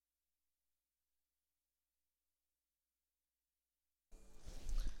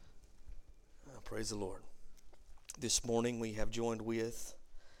Praise the Lord. This morning we have joined with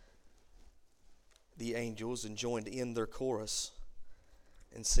the angels and joined in their chorus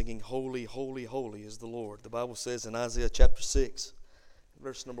in singing, Holy, Holy, Holy is the Lord. The Bible says in Isaiah chapter 6,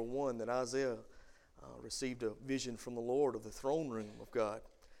 verse number 1, that Isaiah received a vision from the Lord of the throne room of God.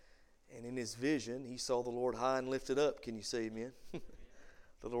 And in his vision, he saw the Lord high and lifted up. Can you say amen?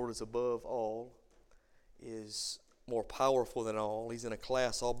 The Lord is above all, is more powerful than all. He's in a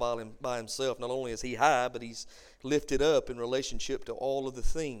class all by himself. Not only is he high, but he's lifted up in relationship to all of the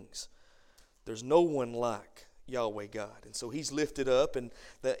things. There's no one like Yahweh God. And so he's lifted up, and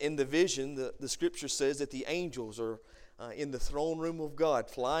in the vision, the scripture says that the angels are in the throne room of God,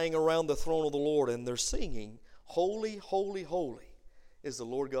 flying around the throne of the Lord, and they're singing, Holy, Holy, Holy is the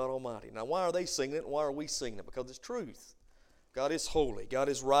Lord God Almighty. Now, why are they singing it? Why are we singing it? Because it's truth. God is holy. God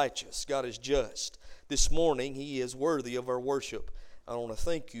is righteous. God is just. This morning, He is worthy of our worship. I want to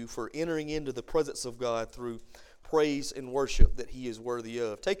thank you for entering into the presence of God through praise and worship that He is worthy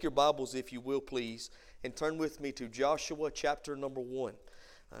of. Take your Bibles, if you will, please, and turn with me to Joshua chapter number 1.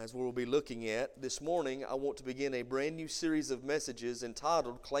 As we'll be looking at this morning, I want to begin a brand new series of messages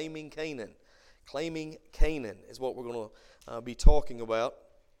entitled Claiming Canaan. Claiming Canaan is what we're going to be talking about.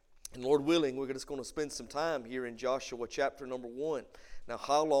 And Lord willing, we're just going to spend some time here in Joshua chapter number 1. Now,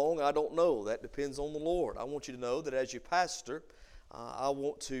 how long? I don't know. That depends on the Lord. I want you to know that as your pastor, I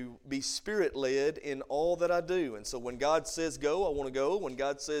want to be Spirit-led in all that I do. And so when God says go, I want to go. When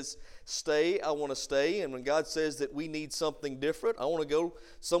God says stay, I want to stay. And when God says that we need something different, I want to go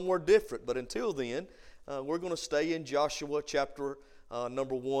somewhere different. But until then, we're going to stay in Joshua chapter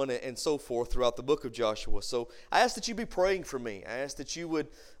number 1 and so forth throughout the book of Joshua. So I ask that you be praying for me. I ask that you would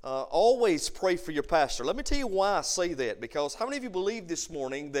always pray for your pastor. Let me tell you why I say that. Because how many of you believe this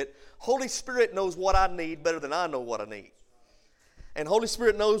morning that Holy Spirit knows what I need better than I know what I need? And Holy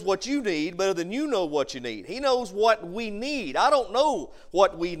Spirit knows what you need better than you know what you need. He knows what we need. I don't know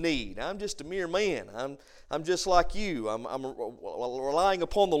what we need. I'm just a mere man. I'm just like you. I'm relying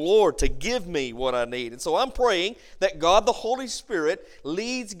upon the Lord to give me what I need. And so I'm praying that God the Holy Spirit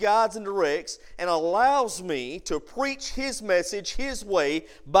leads, guides, and directs and allows me to preach His message His way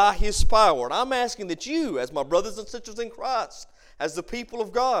by His power. And I'm asking that you, as my brothers and sisters in Christ, as the people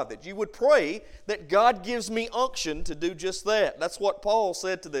of God, that you would pray that God gives me unction to do just that. That's what Paul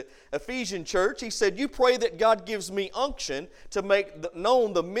said to the Ephesian church. He said, you pray that God gives me unction to make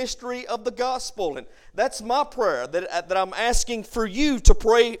known the mystery of the gospel. And that's my prayer, that I'm asking for you to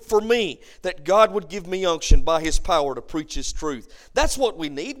pray for me, that God would give me unction by His power to preach His truth. That's what we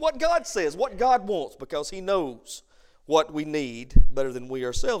need, what God says, what God wants, because He knows what we need better than we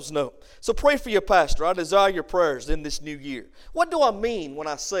ourselves know. So pray for your pastor. I desire your prayers in this new year. What do I mean when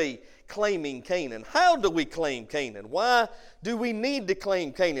I say claiming Canaan? How do we claim Canaan? Why do we need to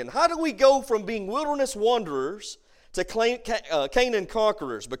claim Canaan? How do we go from being wilderness wanderers to claim Canaan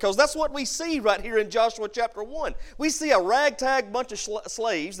conquerors? Because that's what we see right here in Joshua chapter 1. We see a ragtag bunch of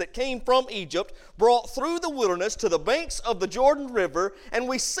slaves that came from Egypt, brought through the wilderness to the banks of the Jordan River, and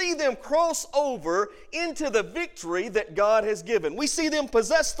we see them cross over into the victory that God has given. We see them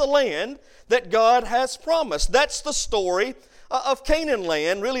possess the land that God has promised. That's the story of Canaan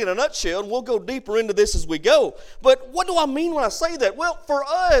land, really in a nutshell, and we'll go deeper into this as we go. But what do I mean when I say that? Well, for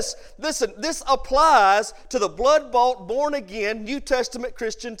us, listen, this applies to the blood-bought, born-again, New Testament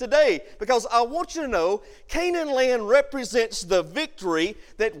Christian today. Because I want you to know, Canaan land represents the victory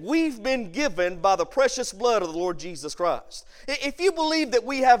that we've been given by the precious blood of the Lord Jesus Christ. If you believe that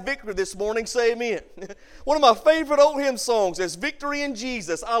we have victory this morning, say amen. One of my favorite old hymn songs is Victory in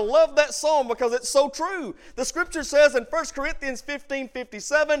Jesus. I love that song because it's so true. The scripture says in 1 Corinthians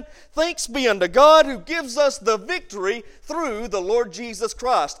 15:57, thanks be unto God who gives us the victory through the Lord Jesus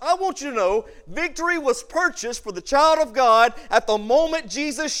Christ. I want you to know, victory was purchased for the child of God at the moment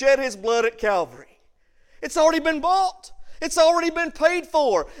Jesus shed His blood at Calvary. It's already been bought. It's already been paid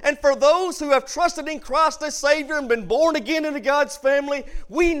for. And for those who have trusted in Christ as Savior and been born again into God's family,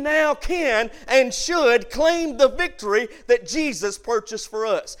 we now can and should claim the victory that Jesus purchased for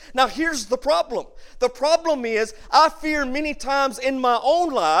us. Now here's the problem. The problem is, I fear many times in my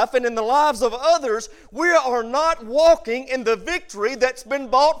own life and in the lives of others, we are not walking in the victory that's been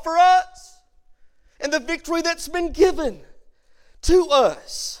bought for us. And the victory that's been given to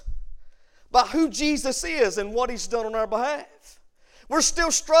us by who Jesus is and what He's done on our behalf. We're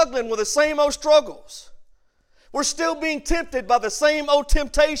still struggling with the same old struggles. We're still being tempted by the same old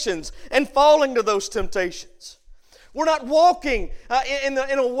temptations and falling to those temptations. We're not walking in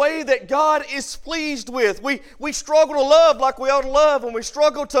a way that God is pleased with. We struggle to love like we ought to love, and we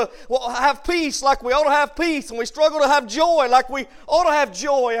struggle to have peace like we ought to have peace, and we struggle to have joy like we ought to have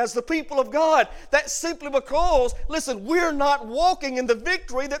joy as the people of God. That's simply because, listen, we're not walking in the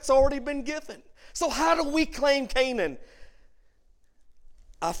victory that's already been given. So how do we claim Canaan?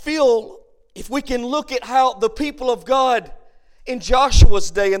 I feel if we can look at how the people of God in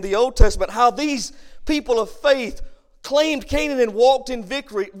Joshua's day in the Old Testament, how these people of faith claimed Canaan and walked in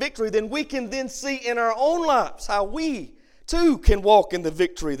victory, then we can then see in our own lives how we too can walk in the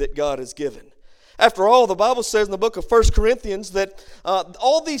victory that God has given. After all, the Bible says in the book of 1 Corinthians that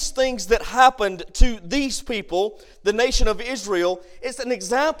all these things that happened to these people, the nation of Israel, is an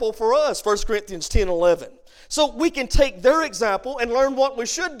example for us, 1 Corinthians 10:11. So we can take their example and learn what we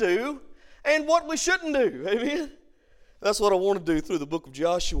should do and what we shouldn't do. Amen? That's what I want to do through the book of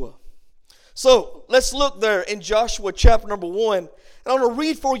Joshua. So let's look there in Joshua chapter number 1. And I want to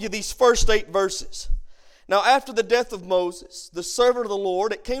read for you these first 8 verses. Now after the death of Moses, the servant of the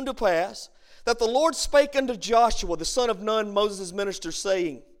Lord, it came to pass that the Lord spake unto Joshua, the son of Nun, Moses' minister,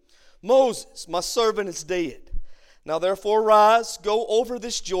 saying, Moses, my servant, is dead. Now therefore arise, go over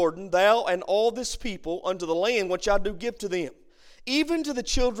this Jordan, thou and all this people, unto the land which I do give to them, even to the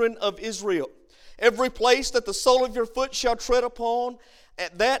children of Israel. Every place that the sole of your foot shall tread upon,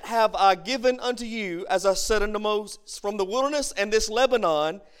 that have I given unto you, as I said unto Moses, from the wilderness and this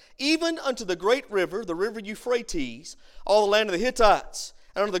Lebanon, even unto the great river, the river Euphrates, all the land of the Hittites,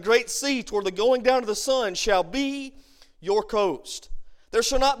 and unto the great sea, toward the going down of the sun, shall be your coast. There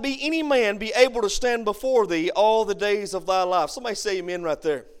shall not be any man be able to stand before thee all the days of thy life. Somebody say amen right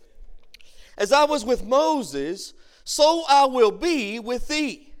there. As I was with Moses, so I will be with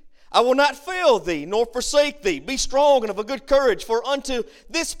thee. I will not fail thee, nor forsake thee. Be strong and of a good courage, for unto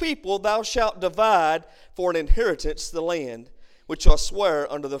this people thou shalt divide for an inheritance the land which I swear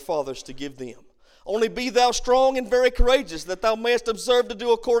unto their fathers to give them. Only be thou strong and very courageous, that thou mayest observe to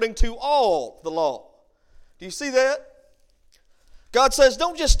do according to all the law. Do you see that? God says,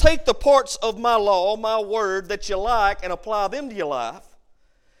 don't just take the parts of my law, my word that you like, and apply them to your life.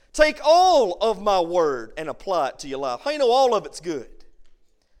 Take all of my word and apply it to your life. How you know all of it's good?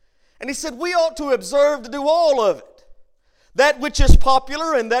 And he said, we ought to observe to do all of it. That which is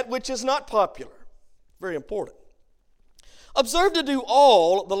popular and that which is not popular. Very important. Observe to do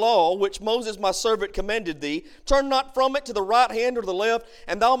all the law which Moses my servant commanded thee. Turn not from it to the right hand or the left,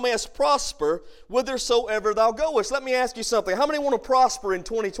 and thou mayest prosper whithersoever thou goest. Let me ask you something. How many want to prosper in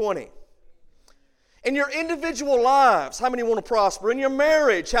 2020? In your individual lives, how many want to prosper? In your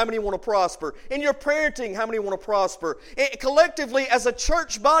marriage, how many want to prosper? In your parenting, how many want to prosper? Collectively, as a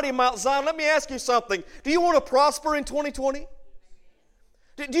church body, Mount Zion, let me ask you something. Do you want to prosper in 2020?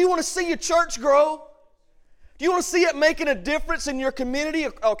 Do you want to see your church grow? Do you want to see it making a difference in your community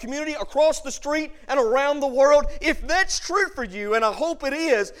across the street and around the world? If that's true for you, and I hope it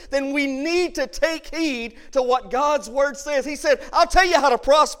is, then we need to take heed to what God's Word says. He said, I'll tell you how to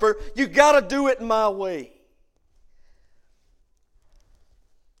prosper. You got to do it my way.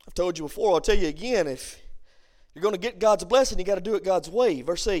 I've told you before, I'll tell you again, if you're going to get God's blessing, you got to do it God's way.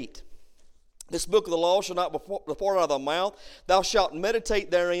 Verse 8. This book of the law shall not depart out of thy mouth. Thou shalt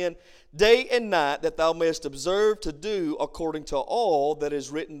meditate therein day and night, that thou mayest observe to do according to all that is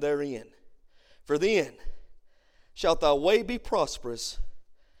written therein. For then shalt thy way be prosperous,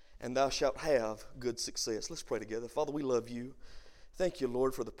 and thou shalt have good success. Let's pray together. Father, we love you. Thank you,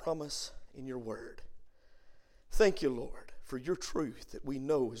 Lord, for the promise in your word. Thank you, Lord, for your truth that we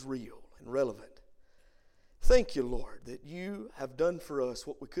know is real and relevant. Thank you, Lord, that you have done for us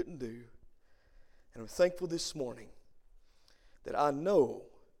what we couldn't do. And I'm thankful this morning that I know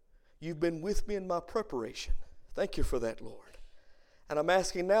you've been with me in my preparation. Thank you for that, Lord. And I'm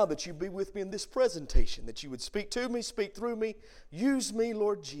asking now that you be with me in this presentation, that you would speak to me, speak through me. Use me,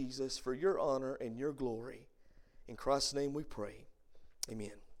 Lord Jesus, for your honor and your glory. In Christ's name we pray.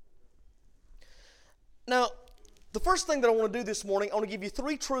 Amen. Now, the first thing that I want to do this morning, I want to give you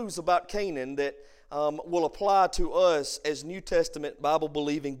 3 truths about Canaan that will apply to us as New Testament,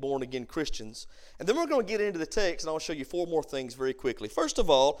 Bible-believing, born-again Christians. And then we're going to get into the text, and I'll show you 4 more things very quickly. First of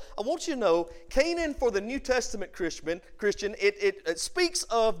all, I want you to know, Canaan for the New Testament Christian, it speaks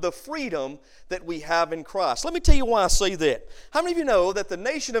of the freedom that we have in Christ. Let me tell you why I say that. How many of you know that the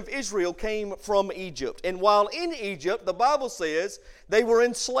nation of Israel came from Egypt? And while in Egypt, the Bible says they were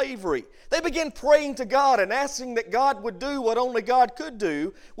in slavery. They began praying to God and asking that God would do what only God could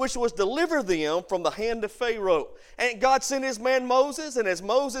do, which was deliver them from from the hand of Pharaoh. And God sent his man Moses, and as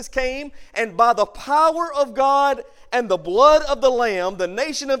Moses came, and by the power of God and the blood of the Lamb, the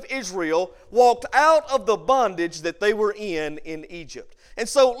nation of Israel walked out of the bondage that they were in Egypt. And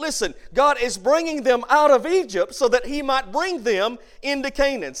so, listen, God is bringing them out of Egypt so that he might bring them into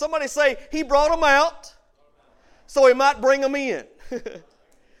Canaan. Somebody say, he brought them out so he might bring them in.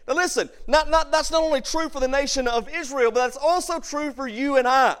 Now listen, that's not only true for the nation of Israel, but that's also true for you and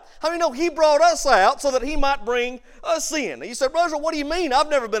I. How many know he brought us out so that he might bring us in? Now you say, Brother, what do you mean? I've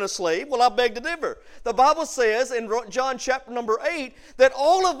never been a slave. Well, I beg to differ. The Bible says in John chapter number 8 that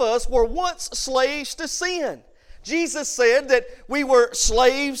all of us were once slaves to sin. Jesus said that we were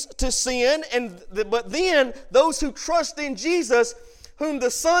slaves to sin, but then those who trust in Jesus, whom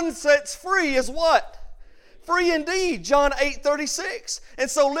the Son sets free, is what? Free indeed, John 8:36. And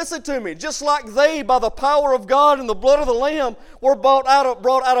so listen to me, just like they, by the power of God and the blood of the Lamb, were brought out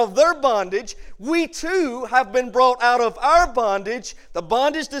of their bondage, we too have been brought out of our bondage, the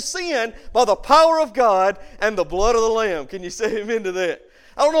bondage to sin, by the power of God and the blood of the Lamb. Can you say amen to that?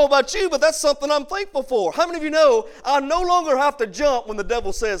 I don't know about you, but that's something I'm thankful for. How many of you know I no longer have to jump when the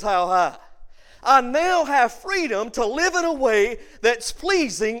devil says how high? I now have freedom to live in a way that's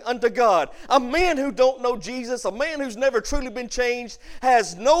pleasing unto God. A man who don't know Jesus, a man who's never truly been changed,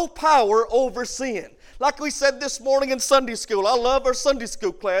 has no power over sin. Like we said this morning in Sunday school, I love our Sunday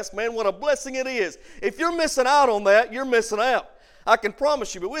school class, man, what a blessing it is. If you're missing out on that, you're missing out. I can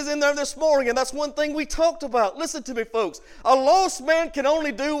promise you. But we was in there this morning, and that's one thing we talked about. Listen to me, folks. A lost man can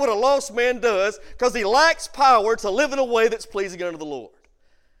only do what a lost man does because he lacks power to live in a way that's pleasing unto the Lord.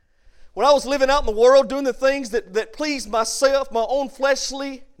 When I was living out in the world doing the things that pleased myself, my own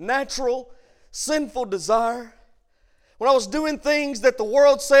fleshly, natural, sinful desire, when I was doing things that the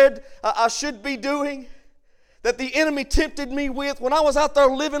world said I should be doing, that the enemy tempted me with, when I was out there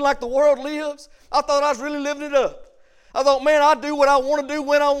living like the world lives, I thought I was really living it up. I thought, man, I do what I want to do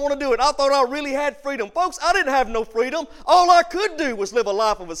when I want to do it. I thought I really had freedom. Folks, I didn't have no freedom. All I could do was live a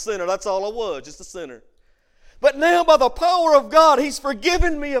life of a sinner. That's all I was, just a sinner. But now by the power of God, he's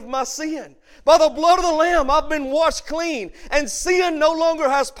forgiven me of my sin. By the blood of the Lamb, I've been washed clean. And sin no longer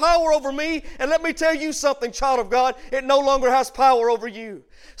has power over me. And let me tell you something, child of God, it no longer has power over you.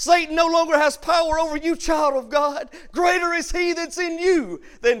 Satan no longer has power over you, child of God. Greater is he that's in you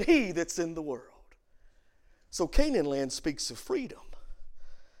than he that's in the world. So Canaan land speaks of freedom.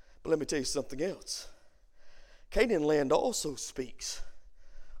 But let me tell you something else. Canaan land also speaks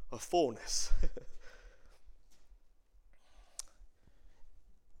of fullness.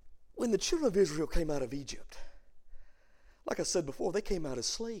 When the children of Israel came out of Egypt, like I said before, they came out as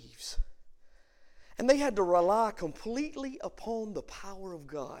slaves. And they had to rely completely upon the power of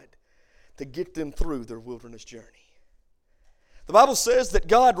God to get them through their wilderness journey. The Bible says that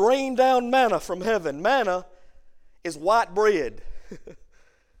God rained down manna from heaven. Manna is white bread.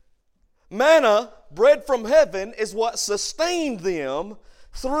 Manna, bread from heaven, is what sustained them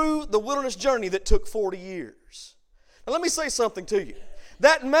through the wilderness journey that took 40 years. Now let me say something to you.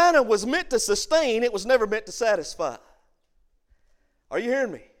 That manna was meant to sustain, it was never meant to satisfy. Are you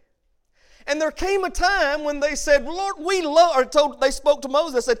hearing me? And there came a time when they said, Lord, they spoke to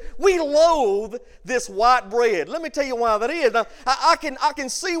Moses, they said, we loathe this white bread. Let me tell you why that is. Now, I can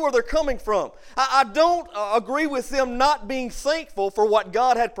see where they're coming from. I don't agree with them not being thankful for what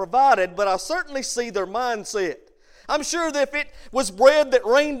God had provided, but I certainly see their mindset. I'm sure that if it was bread that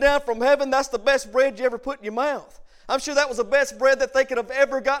rained down from heaven, that's the best bread you ever put in your mouth. I'm sure that was the best bread that they could have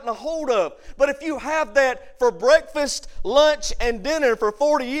ever gotten a hold of. But if you have that for breakfast, lunch, and dinner for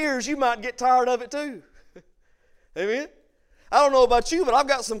 40 years, you might get tired of it too. Amen? I don't know about you, but I've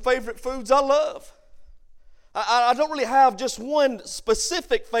got some favorite foods I love. I don't really have just one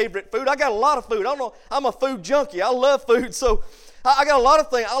specific favorite food. I got a lot of food. I don't know. I'm a food junkie. I love food, so I got a lot of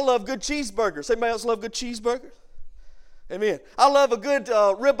things. I love good cheeseburgers. Anybody else love good cheeseburgers? Amen. I love a good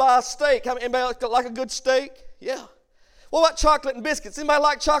ribeye steak. Anybody like a good steak? Yeah. What about chocolate and biscuits? Anybody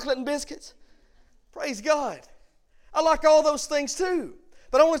like chocolate and biscuits? Praise God. I like all those things too.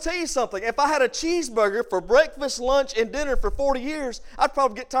 But I want to tell you something. If I had a cheeseburger for breakfast, lunch, and dinner for 40 years, I'd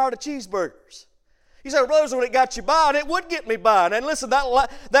probably get tired of cheeseburgers. You say, well, brothers, when it got you by, and it would get me by. And listen,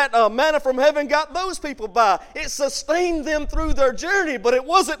 that manna from heaven got those people by. It sustained them through their journey, but it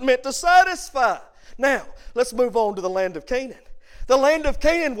wasn't meant to satisfy. Now, let's move on to the land of Canaan. The land of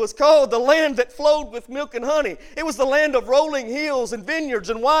Canaan was called the land that flowed with milk and honey. It was the land of rolling hills and vineyards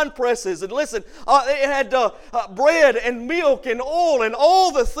and wine presses. And listen, it had bread and milk and oil and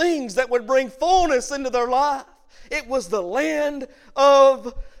all the things that would bring fullness into their life. It was the land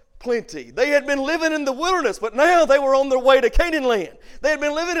of plenty. They had been living in the wilderness, but now they were on their way to Canaan land. They had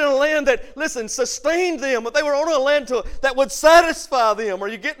been living in a land that, listen, sustained them, but they were on a land that would satisfy them. Are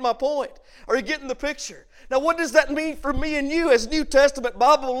you getting my point? Are you getting the picture? Now, what does that mean for me and you as New Testament,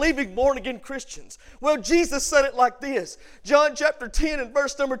 Bible-believing, born-again Christians? Well, Jesus said it like this. John chapter 10 and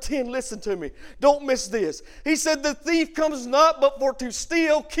verse number 10, listen to me. Don't miss this. He said, the thief comes not but for to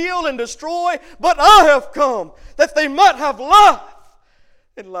steal, kill, and destroy, but I have come that they might have life,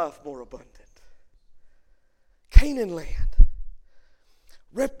 and life more abundant. Canaan land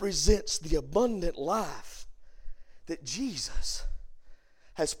represents the abundant life that Jesus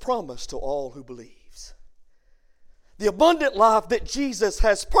has promised to all who believe. The abundant life that Jesus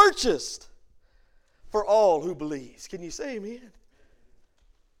has purchased for all who believes. Can you say amen?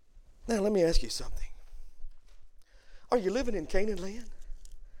 Now let me ask you something. Are you living in Canaan land?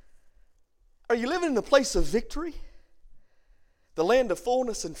 Are you living in the place of victory? The land of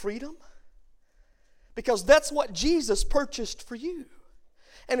fullness and freedom? Because that's what Jesus purchased for you.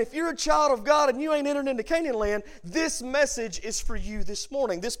 And if you're a child of God and you ain't entered into Canaan land, this message is for you this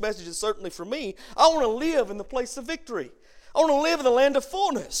morning. This message is certainly for me. I want to live in the place of victory. I want to live in the land of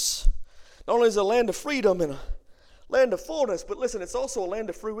fullness. Not only is it a land of freedom and a land of fullness, but listen, it's also a land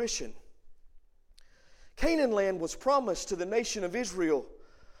of fruition. Canaan land was promised to the nation of Israel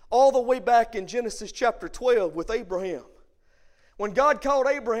all the way back in Genesis chapter 12 with Abraham. When God called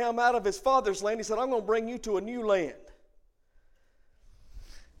Abraham out of his father's land, he said, I'm going to bring you to a new land.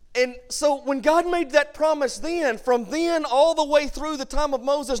 And so when God made that promise then, from then all the way through the time of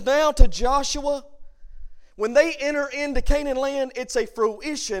Moses down to Joshua, when they enter into Canaan land, it's a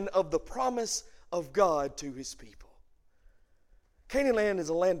fruition of the promise of God to His people. Canaan land is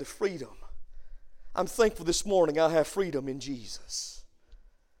a land of freedom. I'm thankful this morning I have freedom in Jesus.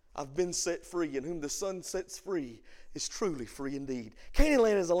 I've been set free, and whom the Son sets free is truly free indeed. Canaan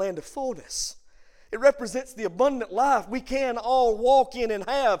land is a land of fullness. It represents the abundant life we can all walk in and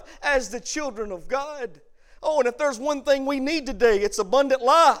have as the children of God. Oh, and if there's one thing we need today, it's abundant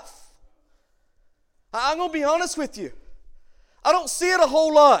life. I'm going to be honest with you. I don't see it a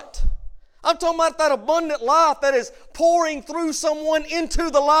whole lot. I'm talking about that abundant life that is pouring through someone into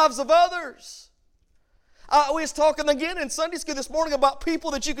the lives of others. We was talking again in Sunday school this morning about people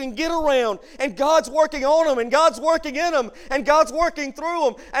that you can get around, and God's working on them, and God's working in them, and God's working through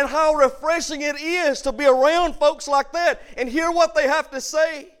them, and how refreshing it is to be around folks like that and hear what they have to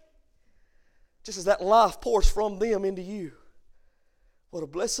say. Just as that life pours from them into you. What a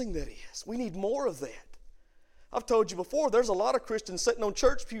blessing that is. We need more of that. I've told you before, there's a lot of Christians sitting on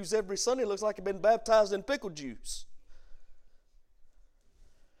church pews every Sunday. It looks like they've been baptized in pickle juice.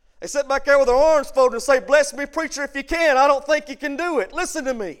 They sit back there with their arms folded and say, bless me, preacher, if you can. I don't think you can do it. Listen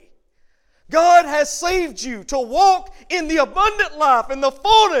to me. God has saved you to walk in the abundant life and the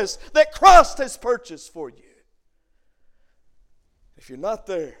fullness that Christ has purchased for you. If you're not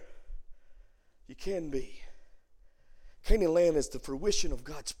there, you can be. Canaan land is the fruition of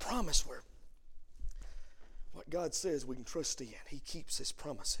God's promise, where what God says we can trust in. He keeps His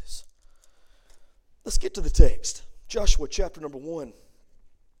promises. Let's get to the text. Joshua chapter number 1.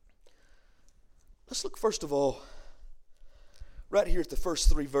 Let's look first of all right here at the first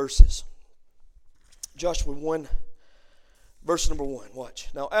 3 verses. Joshua 1, verse number 1. Watch.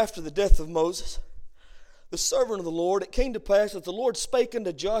 Now after the death of Moses, the servant of the Lord, it came to pass that the Lord spake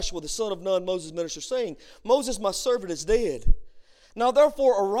unto Joshua the son of Nun, Moses' minister, saying, Moses my servant is dead. Now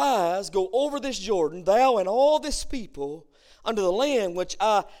therefore arise, go over this Jordan, thou and all this people, unto the land which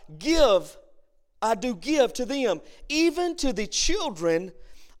I do give to them, even to the children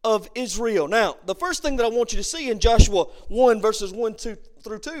of Israel. Now, the first thing that I want you to see in Joshua 1, verses 1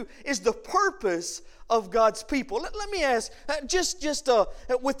 through 2, is the purpose of God's people. Let me ask, just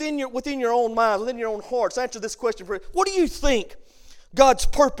within your own mind, within your own hearts, answer this question for you. What do you think God's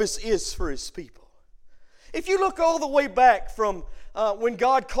purpose is for His people? If you look all the way back from when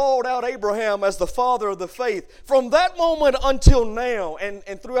God called out Abraham as the father of the faith, from that moment until now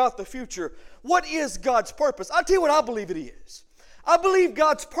and throughout the future, what is God's purpose? I'll tell you what I believe it is. I believe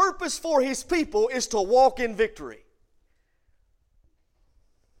God's purpose for His people is to walk in victory.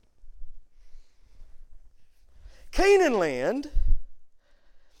 Canaan land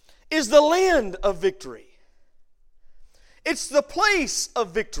is the land of victory. It's the place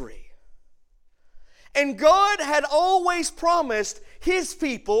of victory. And God had always promised His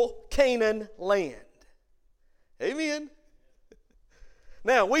people Canaan land. Amen.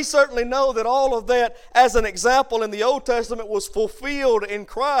 Now, we certainly know that all of that, as an example in the Old Testament, was fulfilled in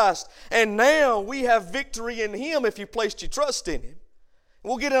Christ. And now we have victory in Him if you placed your trust in Him.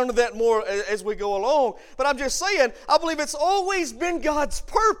 We'll get into that more as we go along. But I'm just saying, I believe it's always been God's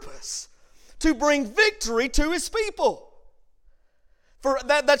purpose to bring victory to His people.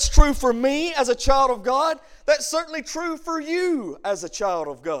 That's true for me as a child of God. That's certainly true for you as a child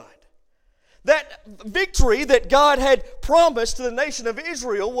of God. That victory that God had promised to the nation of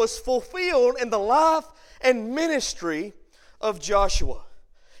Israel was fulfilled in the life and ministry of Joshua.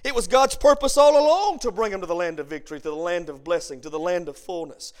 It was God's purpose all along to bring them to the land of victory, to the land of blessing, to the land of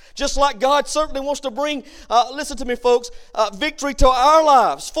fullness. Just like God certainly wants to bring, listen to me folks, victory to our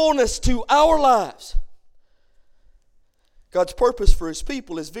lives, fullness to our lives. God's purpose for His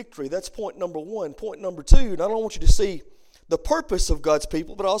people is victory. That's point number one. Point number two, not only want you to see the purpose of God's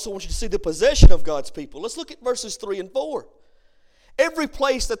people, but I also want you to see the possession of God's people. Let's look at verses 3 and 4. Every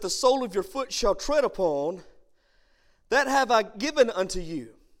place that the sole of your foot shall tread upon, that have I given unto you.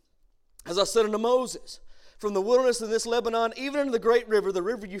 As I said unto Moses, from the wilderness of this Lebanon, even unto the great river, the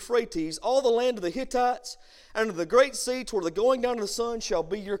river Euphrates, all the land of the Hittites, and of the great sea, toward the going down of the sun, shall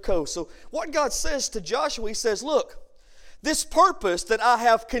be your coast. So what God says to Joshua, He says, look, this purpose that I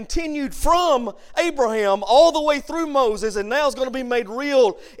have continued from Abraham all the way through Moses, and now is going to be made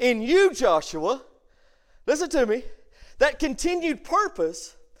real in you, Joshua. Listen to me. That continued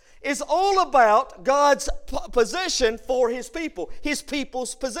purpose is all about God's possession for His people, His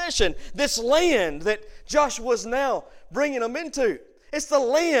people's possession. This land that Joshua's now bringing them into. It's the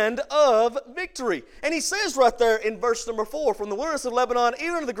land of victory. And He says right there in verse number 4, from the wilderness of Lebanon,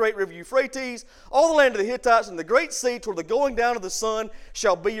 even to the great river Euphrates, all the land of the Hittites and the great sea, toward the going down of the sun,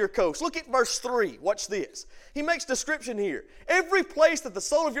 shall be your coast. Look at verse 3. Watch this. He makes description here. Every place that the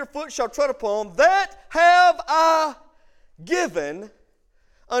sole of your foot shall tread upon, that have I given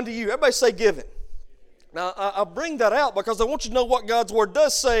unto you. Everybody say given. Now, I bring that out because I want you to know what God's Word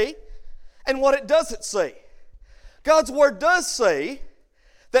does say and what it doesn't say. God's Word does say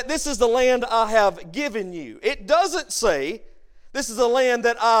that this is the land I have given you. It doesn't say this is the land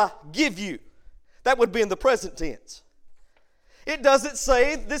that I give you. That would be in the present tense. It doesn't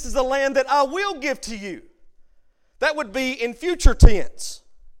say this is the land that I will give to you. That would be in future tense.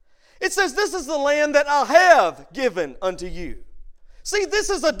 It says this is the land that I have given unto you. See, this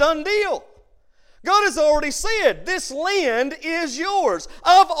is a done deal. God has already said, this land is yours.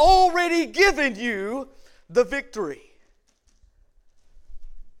 I've already given you the victory.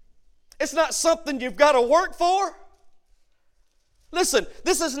 It's not something you've got to work for. Listen,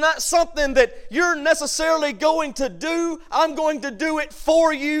 this is not something that you're necessarily going to do. I'm going to do it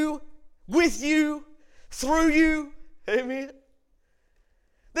for you, with you, through you. Amen.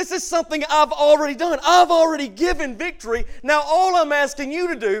 This is something I've already done. I've already given victory. Now all I'm asking you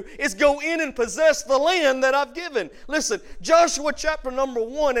to do is go in and possess the land that I've given. Listen, Joshua chapter number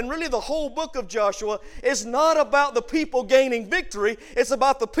 1, and really the whole book of Joshua, is not about the people gaining victory. It's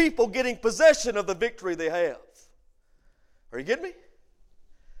about the people getting possession of the victory they have. Are you getting me?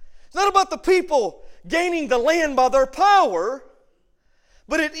 It's not about the people gaining the land by their power,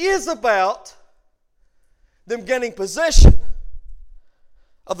 but it is about them gaining possession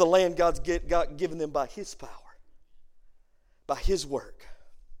of the land God's given them by His power, by His work.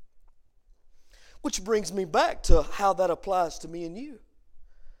 Which brings me back to how that applies to me and you.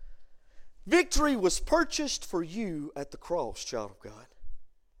 Victory was purchased for you at the cross, child of God.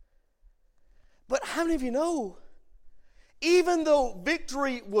 But how many of you know, even though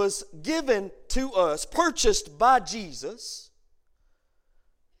victory was given to us, purchased by Jesus,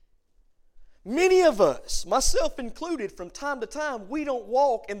 many of us, myself included, from time to time, we don't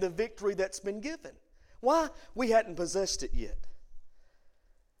walk in the victory that's been given. Why? We hadn't possessed it yet.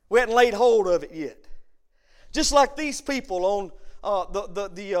 We hadn't laid hold of it yet. Just like these people on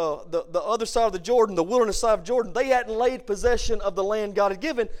the other side of the Jordan, the wilderness side of Jordan, they hadn't laid possession of the land God had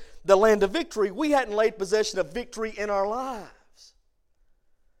given, the land of victory. We hadn't laid possession of victory in our lives.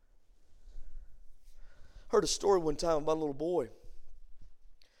 Heard a story one time about a little boy.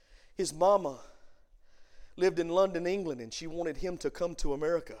 His mama lived in London, England, and she wanted him to come to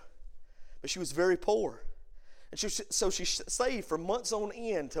America. But she was very poor. And so she saved for months on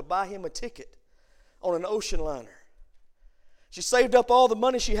end to buy him a ticket on an ocean liner. She saved up all the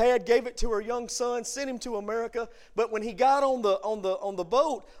money she had, gave it to her young son, sent him to America. But when he got on the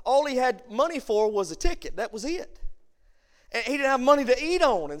boat, all he had money for was a ticket. That was it. And he didn't have money to eat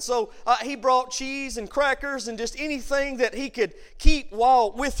on. And so he brought cheese and crackers and just anything that he could keep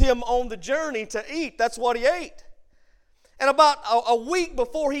while with him on the journey to eat. That's what he ate. And about a week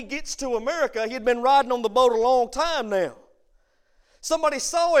before he gets to America, he had been riding on the boat a long time now. Somebody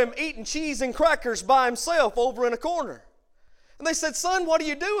saw him eating cheese and crackers by himself over in a corner. And they said, son, what are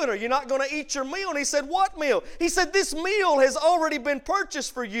you doing? Are you not going to eat your meal? And he said, what meal? He said, this meal has already been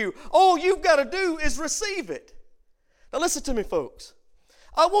purchased for you. All you've got to do is receive it. Now listen to me, folks.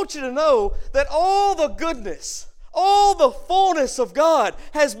 I want you to know that all the goodness, all the fullness of God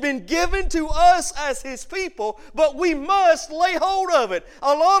has been given to us as His people, but we must lay hold of it.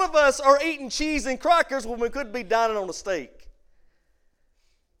 A lot of us are eating cheese and crackers when we could be dining on a steak.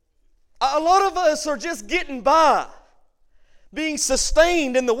 A lot of us are just getting by, being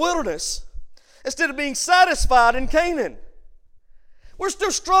sustained in the wilderness instead of being satisfied in Canaan. We're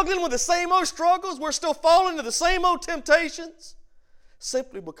still struggling with the same old struggles. We're still falling into the same old temptations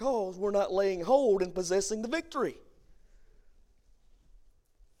simply because we're not laying hold and possessing the victory.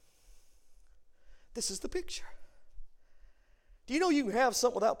 This is the picture. Do you know you can have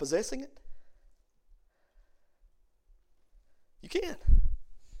something without possessing it? You can.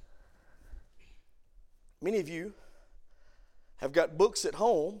 Many of you have got books at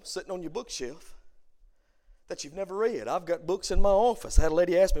home sitting on your bookshelf that you've never read. I've got books in my office. I had a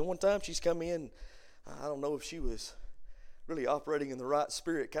lady ask me one time, she's come in, I don't know if she was really operating in the right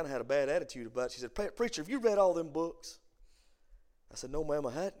spirit, kind of had a bad attitude about it. She said, preacher, have you read all them books? I said, no, ma'am,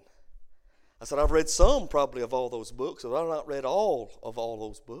 I hadn't. I said, I've read some probably of all those books, but I've not read all of all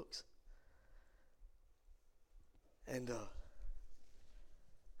those books. And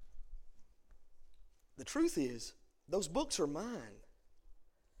the truth is, those books are mine.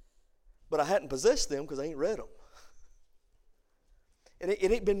 But I hadn't possessed them because I ain't read them. And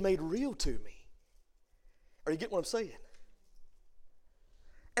it ain't been made real to me. Are you getting what I'm saying?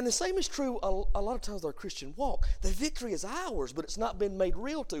 And the same is true a lot of times with our Christian walk. The victory is ours, but it's not been made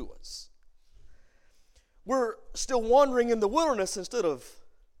real to us. We're still wandering in the wilderness instead of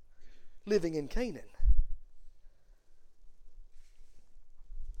living in Canaan.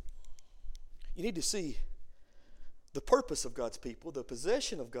 You need to see the purpose of God's people, the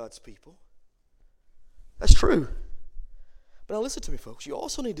possession of God's people. That's true. But now listen to me, folks. You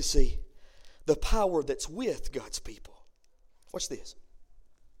also need to see the power that's with God's people. Watch this.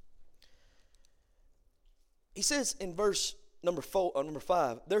 He says in verse number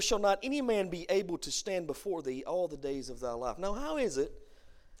 5, there shall not any man be able to stand before thee all the days of thy life. Now, how is it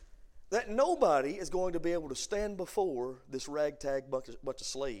that nobody is going to be able to stand before this ragtag bunch of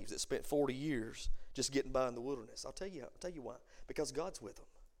slaves that spent 40 years just getting by in the wilderness? I'll tell you why. Because God's with them.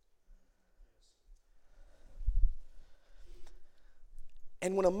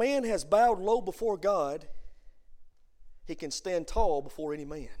 And when a man has bowed low before God, he can stand tall before any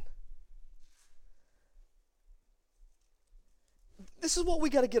man. This is what we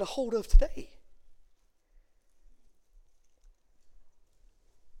got to get a hold of today.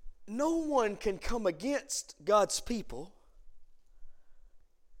 No one can come against God's people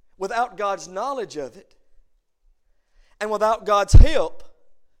without God's knowledge of it and without God's help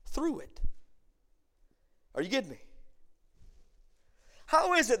through it. Are you getting me?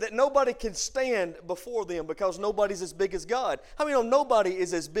 How is it that nobody can stand before them because nobody's as big as God? How many know nobody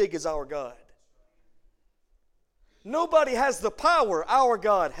is as big as our God? Nobody has the power our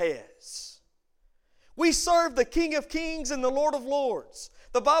God has. We serve the King of Kings and the Lord of Lords.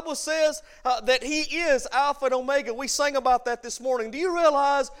 The Bible says that He is Alpha and Omega. We sang about that this morning. Do you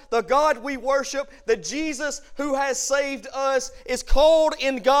realize the God we worship, that Jesus who has saved us, is called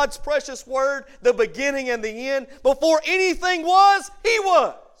in God's precious word the beginning and the end? Before anything was, He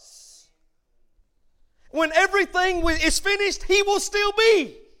was. When everything is finished, He will still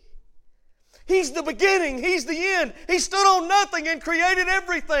be. He's the beginning. He's the end. He stood on nothing and created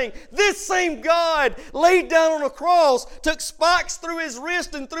everything. This same God laid down on a cross, took spikes through His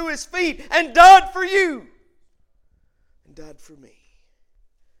wrist and through His feet, and died for you. And died for me.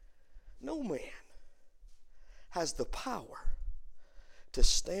 No man has the power to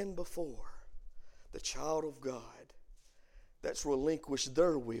stand before the child of God that's relinquished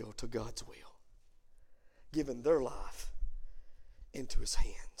their will to God's will, given their life into His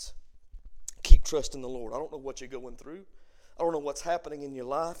hands. Keep trusting the Lord. I don't know what you're going through. I don't know what's happening in your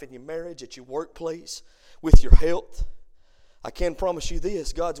life, in your marriage, at your workplace, with your health. I can promise you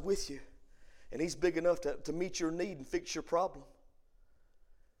this, God's with you. And He's big enough to meet your need and fix your problem.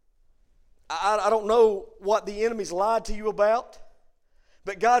 I don't know what the enemy's lied to you about,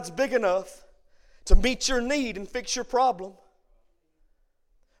 but God's big enough to meet your need and fix your problem.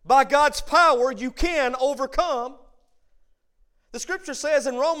 By God's power, you can overcome. The Scripture says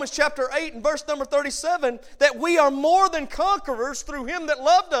in Romans chapter 8 and verse number 37 that we are more than conquerors through Him that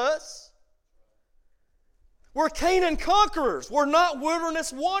loved us. We're Canaan conquerors. We're not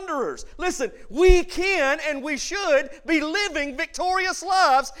wilderness wanderers. Listen, we can and we should be living victorious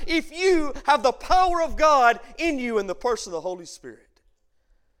lives if you have the power of God in you in the person of the Holy Spirit.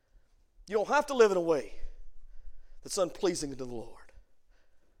 You don't have to live in a way that's unpleasing to the Lord.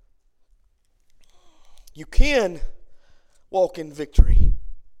 You can walk in victory.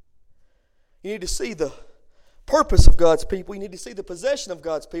 You need to see the purpose of God's people. You need to see the possession of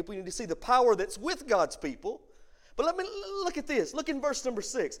God's people. You need to see the power that's with God's people. But let me look at this. Look in verse number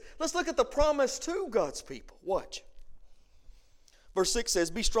 6. Let's look at the promise to God's people. Watch. Verse 6 says,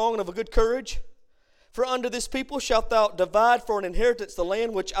 "Be strong and of a good courage, for unto this people shalt thou divide for an inheritance the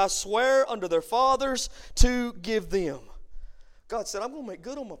land which I swear unto their fathers to give them." God said, I'm going to make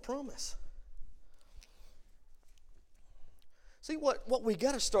good on my promise. See, what we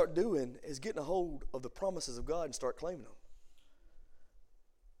got to start doing is getting a hold of the promises of God and start claiming them.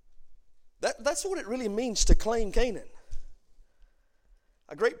 That's what it really means to claim Canaan.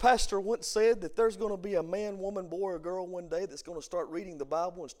 A great pastor once said that there's going to be a man, woman, boy, or girl one day that's going to start reading the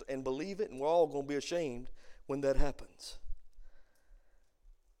Bible and believe it, and we're all going to be ashamed when that happens.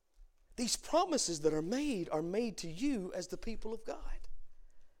 These promises that are made to you as the people of God.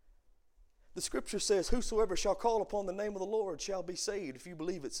 The Scripture says, "Whosoever shall call upon the name of the Lord shall be saved." If you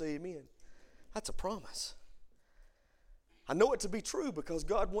believe it, say amen. That's a promise. I know it to be true because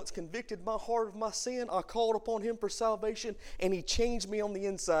God once convicted my heart of my sin. I called upon Him for salvation, and He changed me on the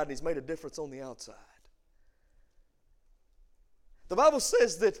inside, and He's made a difference on the outside. The Bible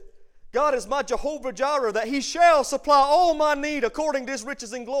says that God is my Jehovah Jireh, that He shall supply all my need according to His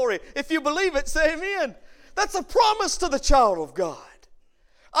riches and glory. If you believe it, say amen. That's a promise to the child of God.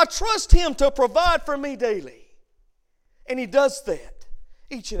 I trust Him to provide for me daily. And He does that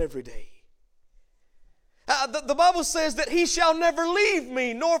each and every day. The Bible says that He shall never leave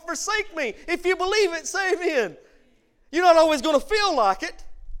me nor forsake me. If you believe it, say amen. You're not always going to feel like it.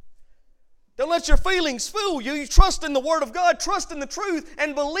 Don't let your feelings fool you. You trust in the Word of God, trust in the truth,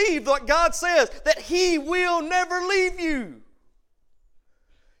 and believe what God says, that He will never leave you.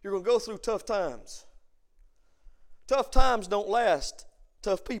 You're going to go through tough times. Tough times don't last.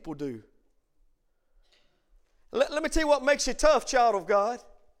 Tough people do. Let me tell you what makes you tough, child of God.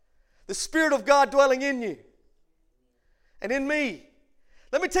 The Spirit of God dwelling in you and in me.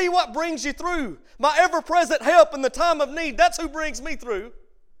 Let me tell you what brings you through. My ever-present help in the time of need. That's who brings me through.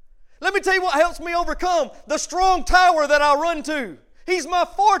 Let me tell you what helps me overcome. The strong tower that I run to. He's my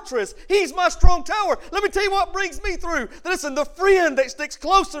fortress. He's my strong tower. Let me tell you what brings me through. Listen, the friend that sticks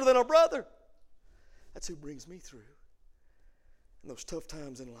closer than a brother. That's who brings me through in those tough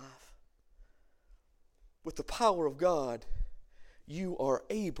times in life. With the power of God, you are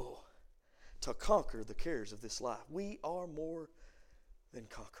able to conquer the cares of this life. We are more than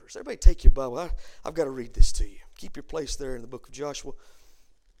conquerors. Everybody take your Bible. I've got to read this to you. Keep your place there in the book of Joshua.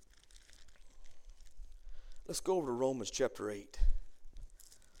 Let's go over to Romans chapter 8.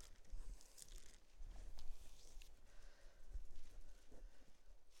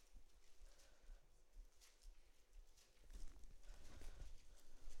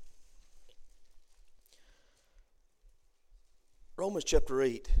 Romans chapter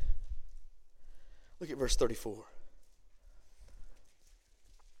 8. Look at verse 34.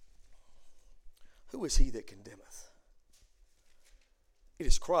 Who is he that condemneth? It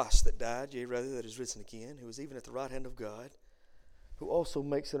is Christ that died, yea, rather that is risen again, who is even at the right hand of God, who also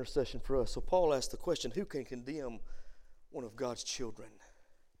makes intercession for us. So Paul asked the question, who can condemn one of God's children?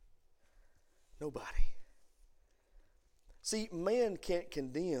 Nobody. See, man can't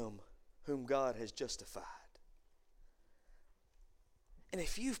condemn whom God has justified. And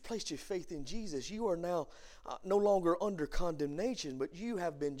if you've placed your faith in Jesus, you are now no longer under condemnation, but you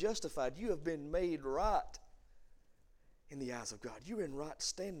have been justified. You have been made right in the eyes of God. You're in right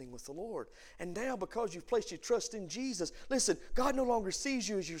standing with the Lord. And now because you've placed your trust in Jesus, listen, God no longer sees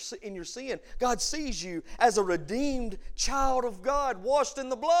you as in your sin. God sees you as a redeemed child of God, washed in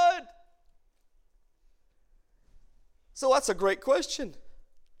the blood. So that's a great question.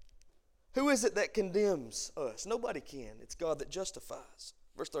 Who is it that condemns us? Nobody can. It's God that justifies.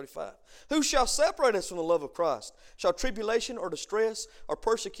 Verse 35. Who shall separate us from the love of Christ? Shall tribulation or distress or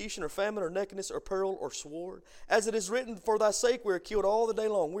persecution or famine or nakedness or peril or sword? As it is written, for thy sake we are killed all the day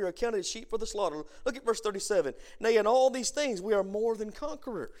long. We are accounted as sheep for the slaughter. Look at verse 37. Nay, in all these things we are more than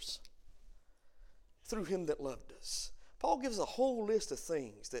conquerors through Him that loved us. Paul gives a whole list of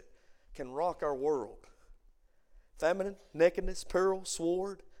things that can rock our world. Famine, nakedness, peril,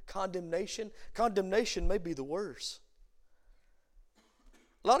 sword, condemnation. Condemnation may be the worst.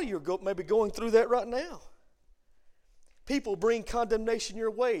 A lot of you are maybe going through that right now. People bring condemnation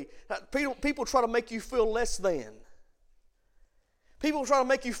your way. People try to make you feel less than. People try to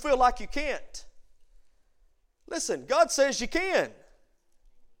make you feel like you can't. Listen, God says you can.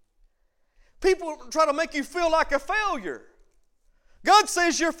 People try to make you feel like a failure. God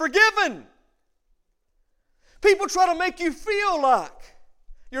says you're forgiven. People try to make you feel like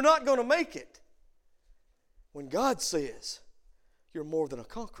you're not going to make it, when God says you're more than a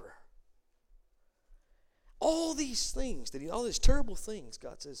conqueror. All these things, all these terrible things,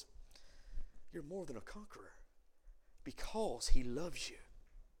 God says, you're more than a conqueror because He loves you.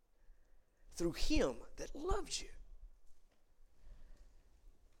 Through Him that loves you.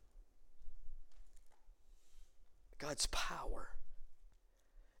 God's power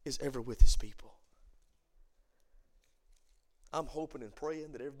is ever with His people. I'm hoping and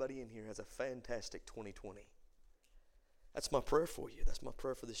praying that everybody in here has a fantastic 2020. That's my prayer for you. That's my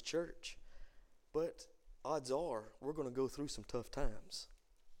prayer for this church. But odds are we're going to go through some tough times.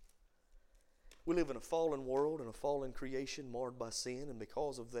 We live in a fallen world and a fallen creation marred by sin, and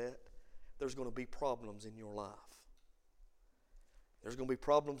because of that, there's going to be problems in your life. There's going to be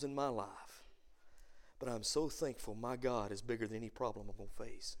problems in my life. But I'm so thankful my God is bigger than any problem I'm going to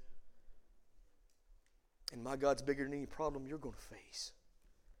face. And my God's bigger than any problem you're going to face.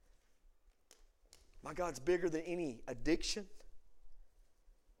 My God's bigger than any addiction.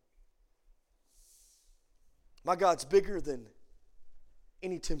 My God's bigger than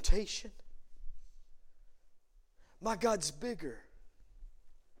any temptation. My God's bigger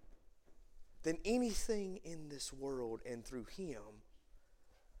than anything in this world, and through Him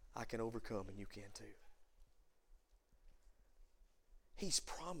I can overcome, and you can too. He's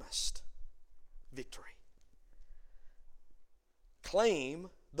promised victory. Claim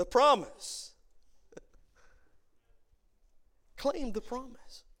the promise. Claim the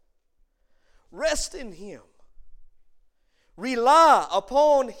promise. Rest in Him. Rely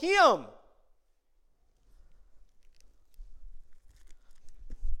upon Him.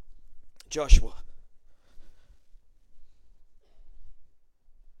 Joshua.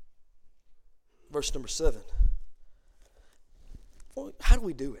 Verse number 7. Well, how do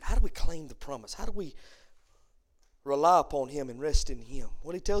we do it? How do we claim the promise? How do we rely upon Him and rest in Him?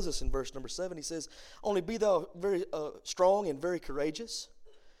 Well, He tells us in verse number 7, He says, only be thou very strong and very courageous.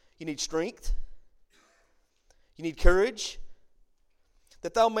 You need strength. You need courage,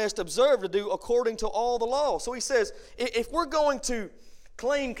 that thou mayest observe to do according to all the law. So He says, if we're going to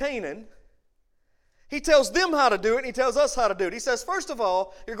claim Canaan, He tells them how to do it, and He tells us how to do it. He says, first of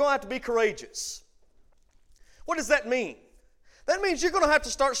all, you're going to have to be courageous. What does that mean? That means you're going to have to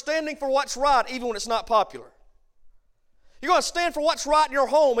start standing for what's right even when it's not popular. You're going to stand for what's right in your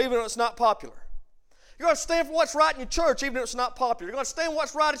home even when it's not popular. You're going to stand for what's right in your church even when it's not popular. You're going to stand for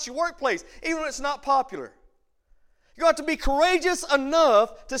what's right at your workplace even when it's not popular. You're going to have to be courageous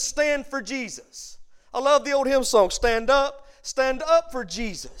enough to stand for Jesus. I love the old hymn song, stand up for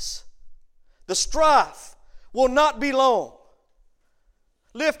Jesus. The strife will not be long.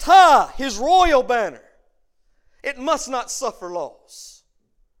 Lift high His royal banner. It must not suffer loss.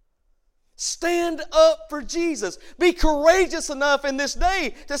 Stand up for Jesus. Be courageous enough in this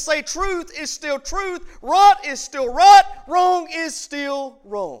day to say truth is still truth, right is still right, wrong is still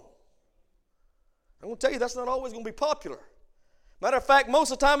wrong. I'm going to tell you that's not always going to be popular. Matter of fact,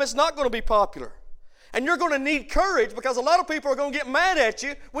 most of the time it's not going to be popular. And you're going to need courage because a lot of people are going to get mad at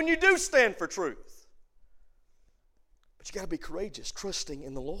you when you do stand for truth. But you got to be courageous, trusting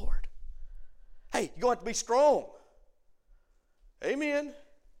in the Lord. Hey, you're going to have to be strong. Amen.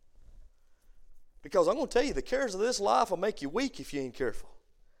 Because I'm going to tell you, the cares of this life will make you weak if you ain't careful.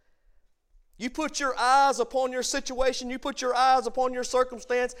 You put your eyes upon your situation, you put your eyes upon your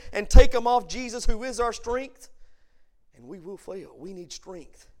circumstance, and take them off Jesus, who is our strength, and we will fail. We need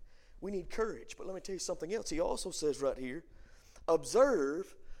strength. We need courage. But let me tell you something else. He also says right here,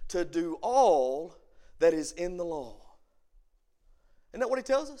 observe to do all that is in the law. Isn't that what He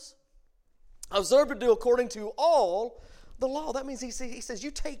tells us? Observe to do according to all the law. That means he says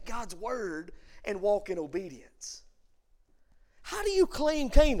you take God's word and walk in obedience. How do you claim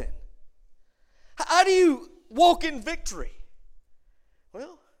Canaan? How do you walk in victory?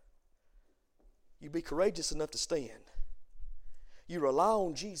 Well, you be courageous enough to stand. You rely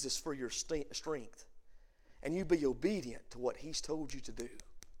on Jesus for your strength. And you be obedient to what He's told you to do.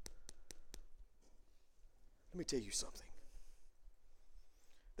 Let me tell you something.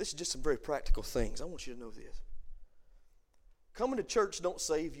 This is just some very practical things. I want you to know this. Coming to church don't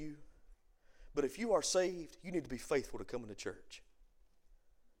save you. But if you are saved, you need to be faithful to coming to church.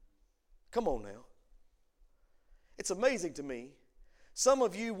 Come on now. It's amazing to me. Some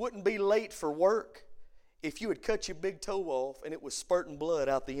of you wouldn't be late for work if you had cut your big toe off and it was spurting blood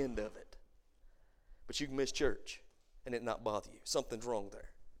out the end of it. But you can miss church and it not bother you. Something's wrong there.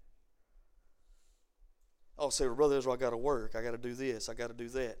 I'll say, well, Brother Israel, I got to work. I got to do this. I got to do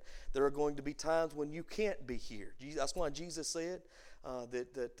that. There are going to be times when you can't be here. That's why Jesus said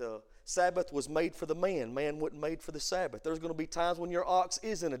that Sabbath was made for the man. Man wasn't made for the Sabbath. There's going to be times when your ox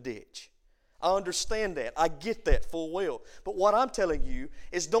is in a ditch. I understand that. I get that full well. But what I'm telling you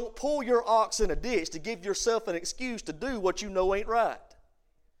is don't pull your ox in a ditch to give yourself an excuse to do what you know ain't right.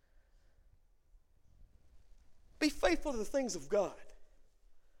 Be faithful to the things of God.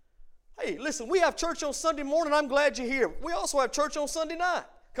 Hey, listen, we have church on Sunday morning. I'm glad you're here. We also have church on Sunday night.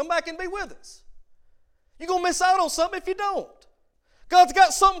 Come back and be with us. You're going to miss out on something if you don't. God's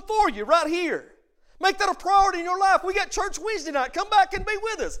got something for you right here. Make that a priority in your life. We got church Wednesday night. Come back and be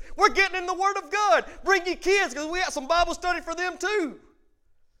with us. We're getting in the Word of God. Bring your kids because we got some Bible study for them too.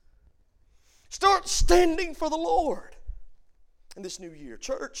 Start standing for the Lord in this new year.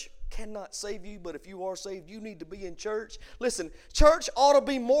 Church cannot save you, but if you are saved, you need to be in church. Listen, church ought to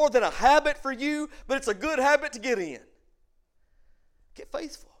be more than a habit for you, but it's a good habit to get in. Get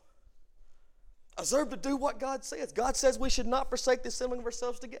faithful. Observe to do what God says. God says we should not forsake the assembling of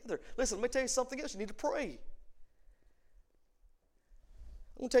ourselves together. Listen, let me tell you something else. You need to pray.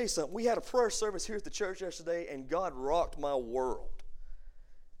 I'm going to tell you something. We had a prayer service here at the church yesterday, and God rocked my world.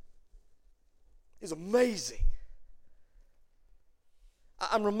 It was amazing.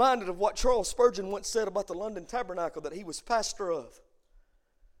 I'm reminded of what Charles Spurgeon once said about the London Tabernacle that he was pastor of.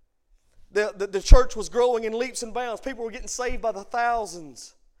 The church was growing in leaps and bounds. People were getting saved by the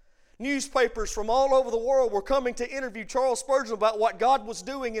thousands. Newspapers from all over the world were coming to interview Charles Spurgeon about what God was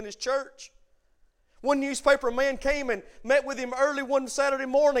doing in his church. One newspaper man came and met with him early one Saturday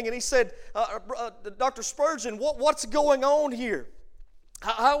morning, and he said, Dr. Spurgeon, what's going on here?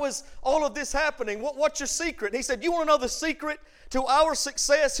 How is all of this happening? What's your secret? And he said, you want to know the secret to our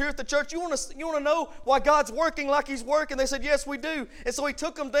success here at the church? You want to know why God's working like He's working? They said, yes, we do. And so he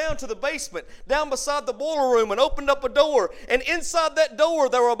took them down to the basement, down beside the boiler room, and opened up a door. And inside that door,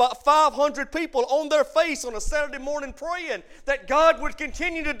 there were about 500 people on their face on a Saturday morning praying that God would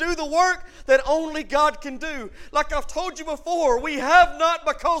continue to do the work that only God can do. Like I've told you before, we have not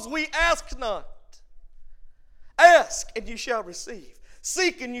because we ask not. Ask, and you shall receive.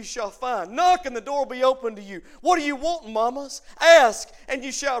 Seek and you shall find. Knock and the door will be open to you. What do you want, mamas? Ask and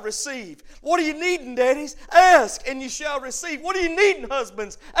you shall receive. What are you needing, daddies? Ask and you shall receive. What are you needing,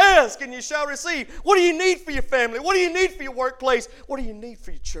 husbands? Ask and you shall receive. What do you need for your family? What do you need for your workplace? What do you need for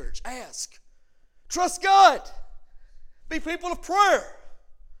your church? Ask. Trust God. Be people of prayer.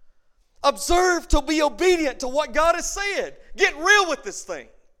 Observe to be obedient to what God has said. Get real with this thing.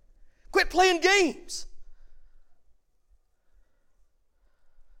 Quit playing games.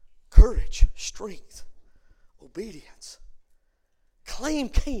 Courage, strength, obedience. Claim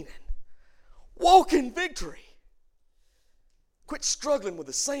Canaan. Walk in victory. Quit struggling with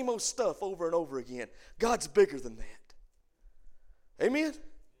the same old stuff over and over again. God's bigger than that. Amen?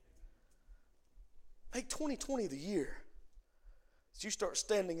 Make 2020 the year that you start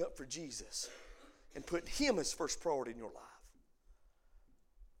standing up for Jesus and putting Him as first priority in your life.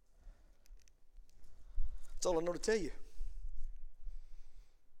 That's all I know to tell you.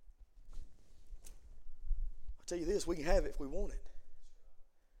 I'll tell you this, we can have it if we want it.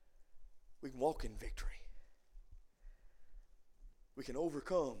 We can walk in victory. We can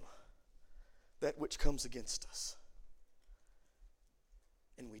overcome that which comes against us.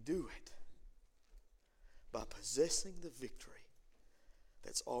 And we do it by possessing the victory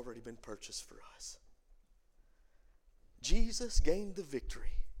that's already been purchased for us. Jesus gained the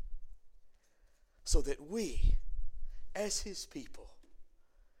victory so that we, as His people,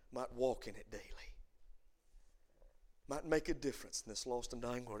 might walk in it daily. Might make a difference in this lost and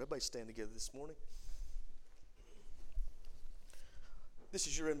dying world. Everybody stand together this morning. This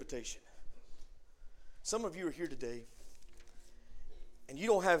is your invitation. Some of you are here today and you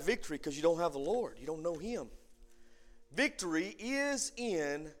don't have victory because you don't have the Lord. You don't know Him. Victory is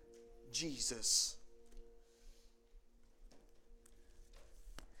in Jesus.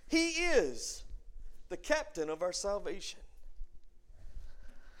 He is the captain of our salvation.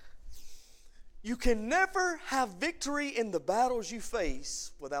 You can never have victory in the battles you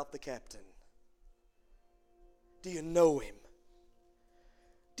face without the captain. Do you know Him?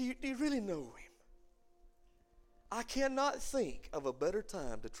 Do you really know Him? I cannot think of a better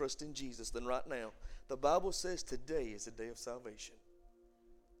time to trust in Jesus than right now. The Bible says today is the day of salvation.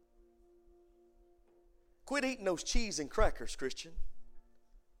 Quit eating those cheese and crackers, Christian,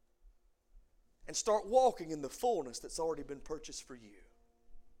 and start walking in the fullness that's already been purchased for you.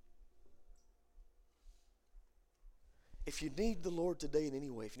 If you need the Lord today in any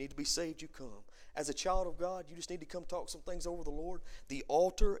way, if you need to be saved, you come. As a child of God, you just need to come talk some things over the Lord. The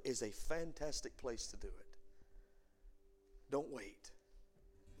altar is a fantastic place to do it. Don't wait.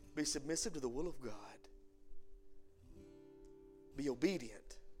 Be submissive to the will of God. Be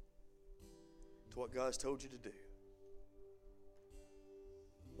obedient to what God's told you to do.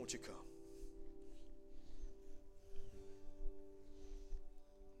 Won't you come?